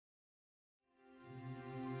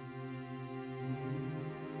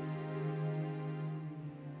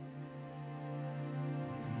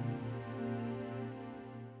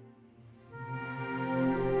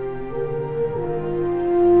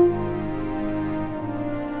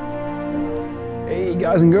Hey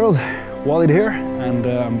guys and girls, Walid here, and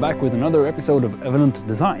I'm back with another episode of Evident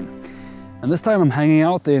Design. And this time I'm hanging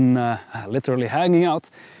out in, literally hanging out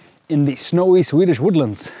in the snowy Swedish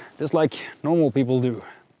woodlands, just like normal people do.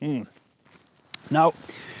 Now,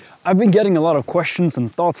 I've been getting a lot of questions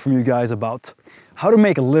and thoughts from you guys about how to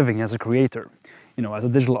make a living as a creator. You know, as a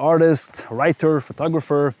digital artist, writer,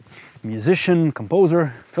 photographer, musician,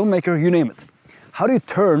 composer, filmmaker, you name it. How do you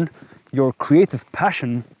turn your creative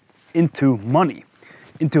passion into money,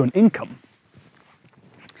 into an income?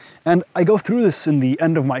 And I go through this in the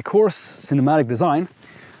end of my course, Cinematic Design,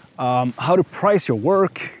 how to price your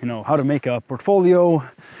work, you know, how to make a portfolio,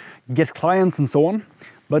 get clients and so on.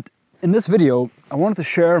 But in this video, I wanted to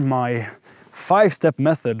share my 5-step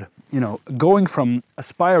method, you know, going from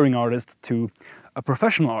aspiring artist to a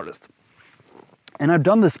professional artist. And I've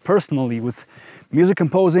done this personally with music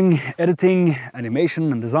composing, editing,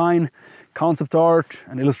 animation and design, concept art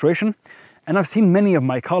and illustration. And I've seen many of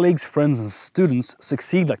my colleagues, friends and students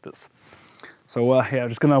succeed like this. So yeah, I'm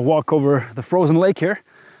just gonna walk over the frozen lake here.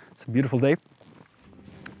 It's a beautiful day.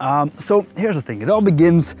 So here's the thing, it all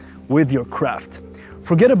begins with your craft.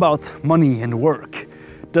 Forget about money and work.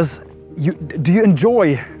 Do you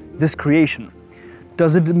enjoy this creation?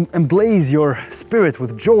 Does it emblaze your spirit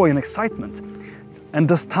with joy and excitement? And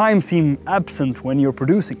does time seem absent when you're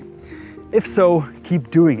producing? If so, keep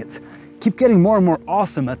doing it. Keep getting more and more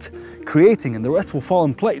awesome at creating and the rest will fall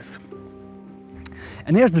in place.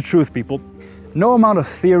 And here's the truth, people. No amount of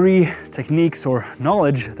theory, techniques or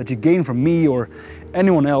knowledge that you gain from me or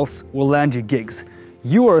anyone else will land you gigs.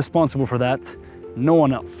 You are responsible for that, no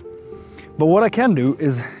one else. But what I can do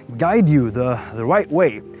is guide you the right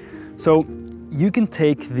way, so you can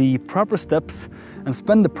take the proper steps and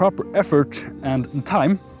spend the proper effort and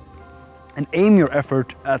time and aim your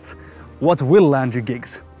effort at what will land you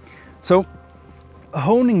gigs. So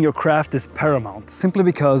honing your craft is paramount, simply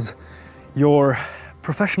because your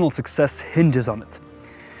professional success hinges on it.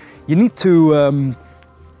 You need to,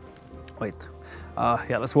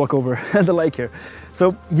 yeah, let's walk over the lake here.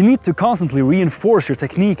 So you need to constantly reinforce your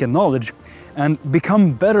technique and knowledge and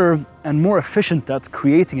become better and more efficient at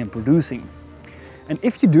creating and producing. And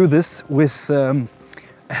if you do this with a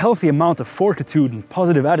healthy amount of fortitude and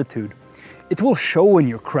positive attitude, it will show in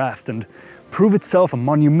your craft and prove itself a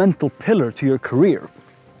monumental pillar to your career.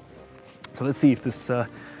 So let's see if this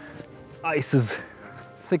ice is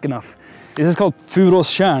thick enough. This is called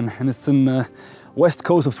Furåstjärn and it's in the west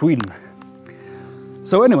coast of Sweden.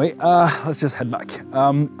 So anyway, let's just head back.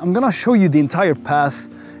 I'm gonna show you the entire path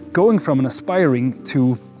going from an aspiring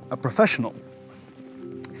to a professional.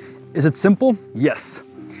 Is it simple? Yes.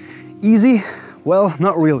 Easy? Well,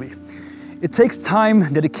 not really. It takes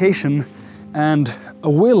time, dedication, and a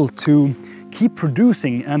will to keep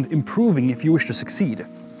producing and improving if you wish to succeed.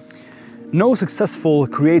 No successful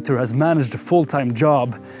creator has managed a full-time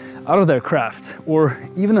job out of their craft, or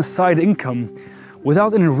even a side income,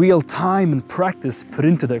 without any real time and practice put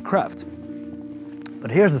into their craft.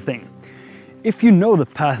 But here's the thing. If you know the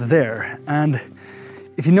path there, and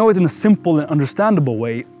if you know it in a simple and understandable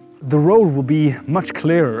way, the road will be much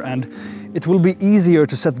clearer and it will be easier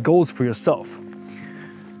to set goals for yourself.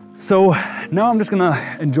 So now I'm just gonna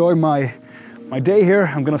enjoy my day here.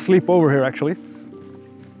 I'm gonna sleep over here actually,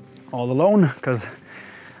 all alone, because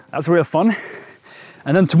that's real fun.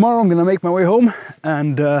 And then tomorrow I'm gonna make my way home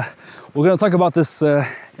and we're gonna talk about this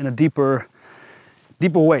in a deeper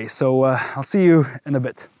way. So I'll see you in a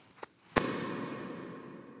bit.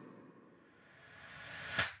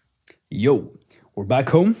 Yo, we're back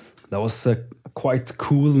home. That was a quite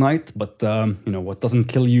cool night, but you know, what doesn't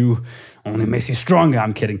kill you only makes you stronger.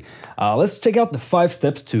 I'm kidding. Let's check out the 5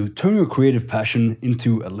 steps to turn your creative passion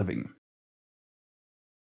into a living.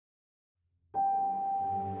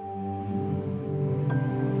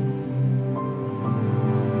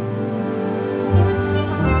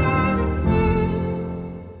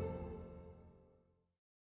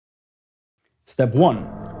 Step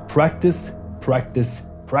 1, practice, practice,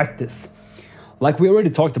 practice. Like we already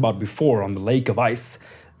talked about before on the lake of ice,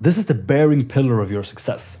 this is the bearing pillar of your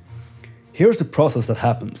success. Here's the process that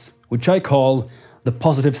happens, which I call the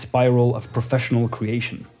positive spiral of professional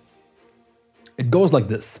creation. It goes like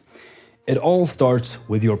this. It all starts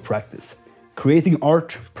with your practice, creating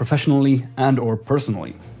art professionally and or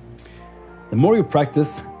personally. The more you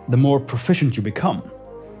practice, the more proficient you become.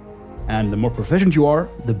 And the more proficient you are,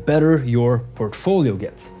 the better your portfolio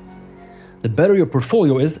gets. The better your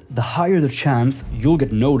portfolio is, the higher the chance you'll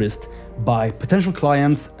get noticed by potential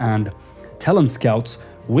clients and talent scouts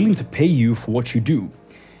willing to pay you for what you do.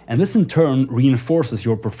 And this in turn reinforces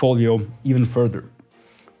your portfolio even further.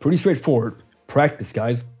 Pretty straightforward. Practice,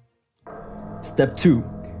 guys. Step 2.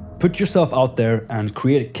 Put yourself out there and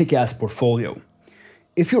create a kick-ass portfolio.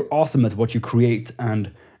 If you're awesome at what you create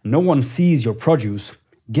and no one sees your produce,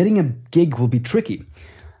 getting a gig will be tricky.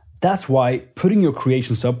 That's why putting your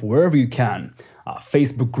creations up wherever you can,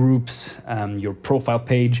 Facebook groups, your profile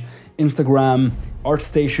page, Instagram,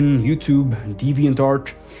 ArtStation, YouTube,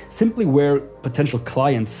 DeviantArt, simply where potential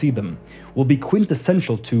clients see them, will be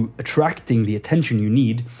quintessential to attracting the attention you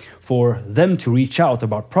need for them to reach out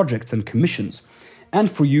about projects and commissions, and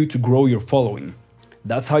for you to grow your following.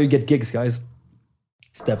 That's how you get gigs, guys.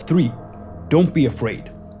 Step 3. Don't be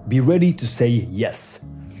afraid. Be ready to say yes.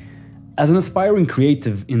 As an aspiring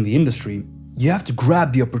creative in the industry, you have to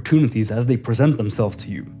grab the opportunities as they present themselves to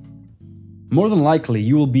you. More than likely,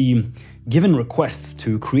 you will be given requests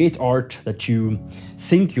to create art that you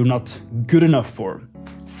think you're not good enough for.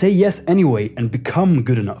 Say yes anyway and become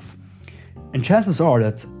good enough. And chances are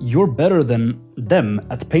that you're better than them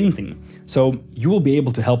at painting, so you will be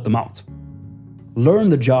able to help them out. Learn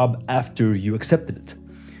the job after you accepted it.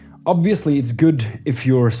 Obviously, it's good if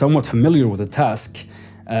you're somewhat familiar with the task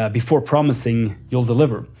before promising you'll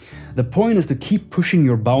deliver. The point is to keep pushing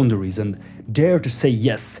your boundaries and dare to say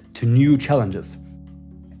yes to new challenges.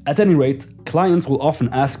 At any rate, clients will often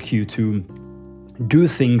ask you to do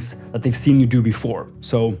things that they've seen you do before,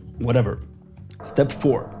 so whatever. Step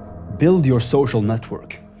 4. Build your social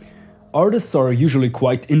network. Artists are usually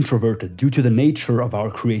quite introverted due to the nature of our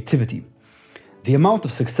creativity. The amount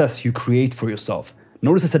of success you create for yourself,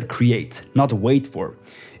 notice I said create, not wait for,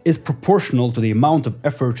 is proportional to the amount of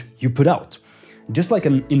effort you put out. Just like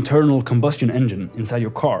an internal combustion engine inside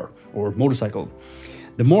your car or motorcycle.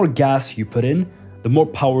 The more gas you put in, the more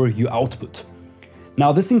power you output.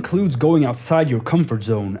 Now, this includes going outside your comfort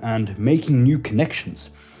zone and making new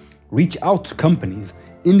connections. Reach out to companies,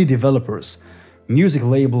 indie developers, music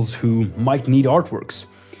labels who might need artworks.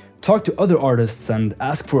 Talk to other artists and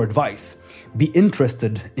ask for advice. Be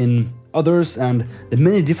interested in others and the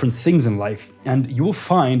many different things in life, and you will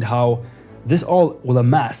find how this all will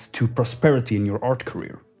amass to prosperity in your art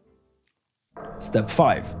career. Step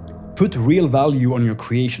 5. Put real value on your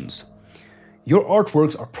creations. Your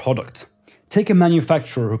artworks are products. Take a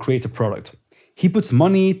manufacturer who creates a product. He puts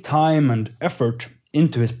money, time, and effort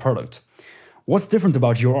into his product. What's different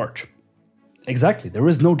about your art? Exactly, there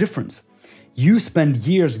is no difference. You spend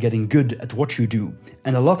years getting good at what you do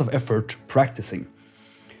and a lot of effort practicing.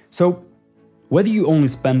 So, whether you only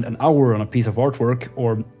spend an hour on a piece of artwork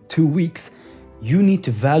or 2 weeks, you need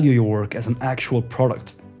to value your work as an actual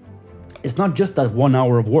product. It's not just that 1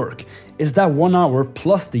 hour of work, it's that 1 hour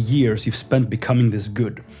plus the years you've spent becoming this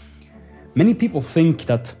good. Many people think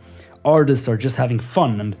that artists are just having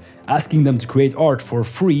fun and asking them to create art for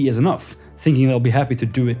free is enough, thinking they'll be happy to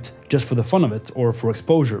do it just for the fun of it or for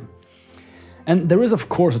exposure. And there is of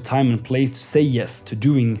course a time and place to say yes to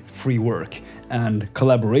doing free work and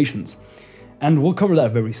collaborations, and we'll cover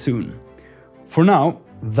that very soon. For now,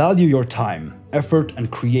 value your time, effort and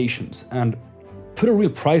creations, and put a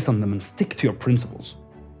real price on them and stick to your principles.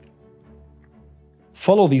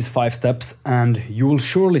 Follow these 5 steps and you will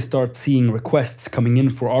surely start seeing requests coming in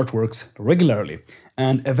for artworks regularly,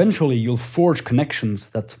 and eventually you'll forge connections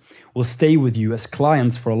that will stay with you as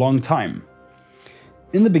clients for a long time.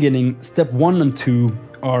 In the beginning, step 1 and 2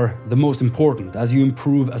 are the most important as you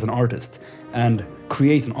improve as an artist and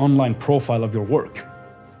create an online profile of your work.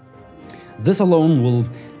 This alone will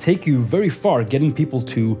take you very far, getting people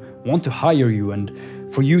to want to hire you and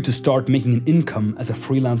for you to start making an income as a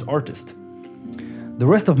freelance artist. The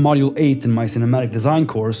rest of Module 8 in my cinematic design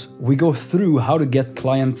course, we go through how to get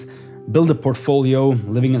clients, build a portfolio,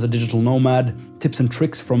 living as a digital nomad, tips and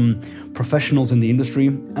tricks from professionals in the industry,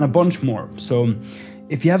 and a bunch more. So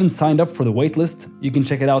if you haven't signed up for the waitlist, you can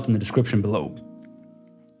check it out in the description below.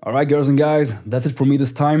 Alright girls and guys, that's it for me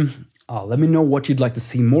this time. Let me know what you'd like to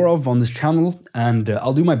see more of on this channel, and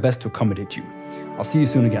I'll do my best to accommodate you. I'll see you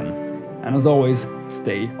soon again. And as always,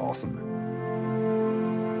 stay awesome.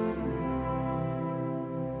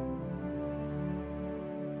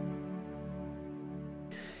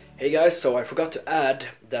 Hey guys, so I forgot to add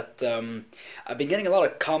that I've been getting a lot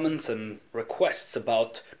of comments and requests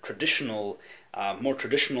about more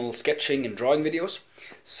traditional sketching and drawing videos.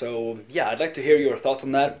 So yeah, I'd like to hear your thoughts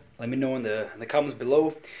on that. Let me know in the comments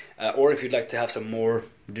below, or if you'd like to have some more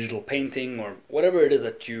digital painting or whatever it is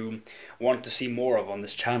that you want to see more of on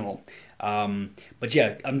this channel. But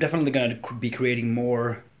yeah, I'm definitely going to be creating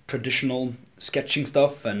more traditional sketching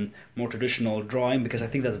stuff and more traditional drawing, because I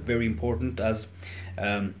think that's very important as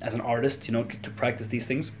an artist, you know, to practice these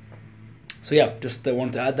things. So yeah, just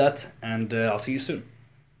wanted to add that, and I'll see you soon.